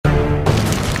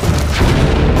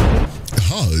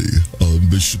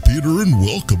Bishop Peter, and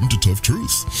welcome to Tough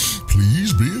Truth.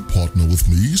 Please be a partner with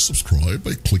me. Subscribe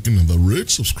by clicking on the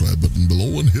red subscribe button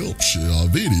below and help share our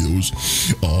videos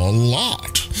a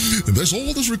lot. And that's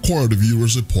all that's required of you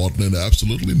as a partner and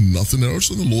absolutely nothing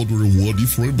else, and the Lord will reward you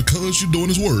for it because you're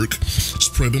doing His work,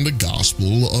 spreading the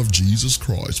gospel of Jesus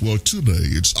Christ. Well, today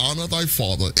it's honor thy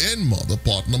father and mother,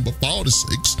 part number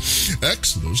 46,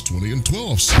 Exodus 20 and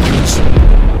 12 says,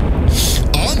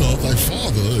 honor thy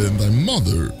father and thy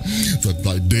mother, that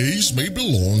thy days may be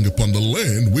long upon the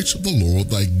land which the Lord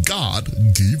thy God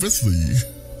giveth thee.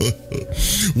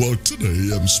 Well,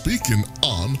 today I'm speaking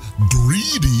on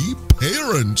greedy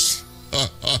parents.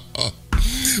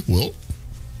 Well,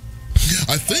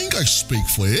 I think I speak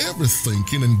for every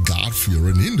thinking and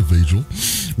God-fearing individual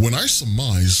when I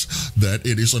surmise that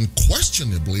it is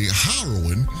unquestionably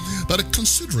harrowing that a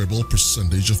considerable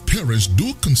percentage of parents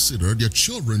do consider their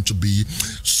children to be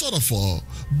sort of a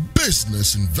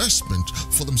business investment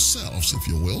for themselves, if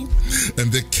you will,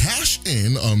 and they cash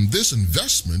in on this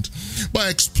investment by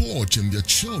exploiting their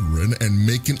children and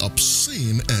making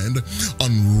obscene and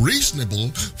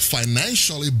unreasonable,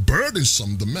 financially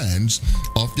burdensome demands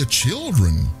of their children.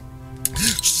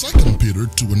 2 Peter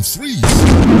 2 and 3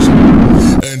 says,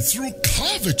 and through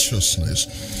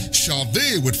covetousness shall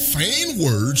they with vain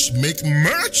words make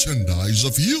merchandise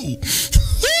of you.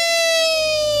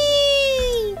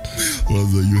 Well,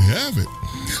 there you have it.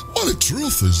 Well, the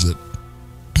truth is that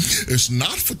it's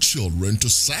not for children to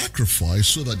sacrifice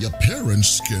so that their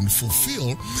parents can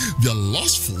fulfill their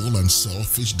lustful and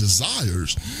selfish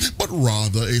desires, but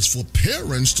rather it's for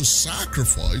parents to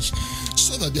sacrifice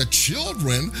so that their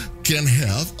children can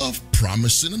have a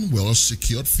promising and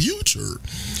well-secured future.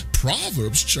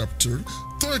 Proverbs chapter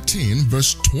 13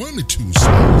 verse 22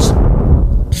 says,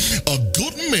 a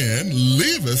good man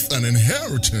leaveth an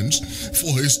inheritance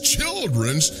for his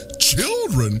children's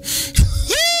children.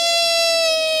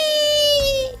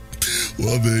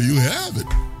 Well, there you have it.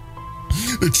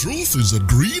 The truth is that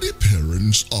greedy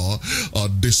parents are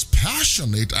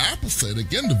dispassionate,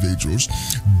 apathetic individuals,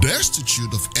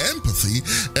 destitute of empathy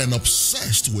and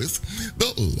obsessed with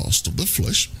the lust of the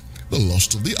flesh, the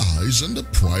lust of the eyes, and the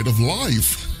pride of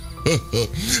life.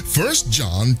 1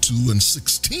 John 2 and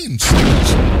 16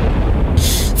 says,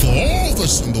 for all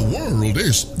that's in the world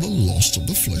is the lust of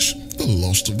the flesh, the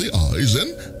lust of the eyes,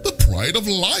 and the pride of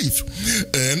life,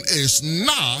 and is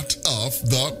not of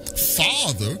the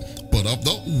Father, but of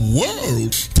the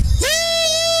world.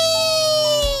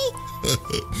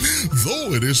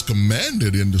 Though it is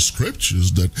commanded in the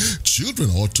scriptures that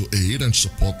children ought to aid and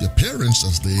support their parents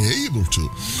as they are able to,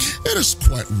 it is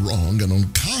quite wrong and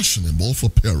unconscionable for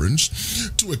parents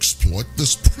to exploit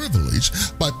this privilege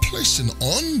by placing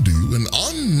undue and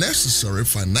unnecessary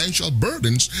financial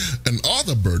burdens and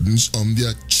other burdens on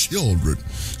their children.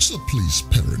 So please,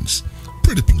 parents,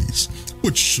 pretty please,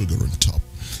 put sugar on top.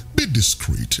 Be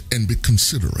discreet and be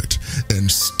considerate and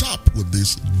stop with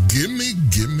this gimme,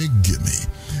 gimme, gimme.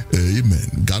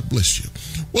 Amen. God bless you.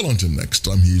 Well, until next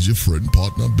time, here's your friend,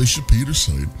 partner, Bishop Peter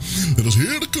saying, let us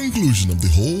hear the conclusion of the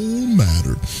whole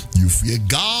matter. You fear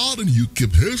God and you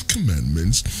keep His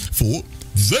commandments, for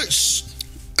this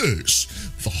is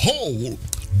the whole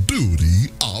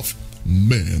duty of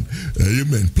man.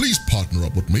 Amen. Please partner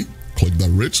up with me. Click that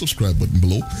red subscribe button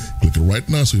below. Click it right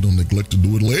now so you don't neglect to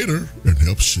do it later, and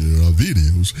help share our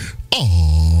videos a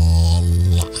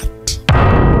lot.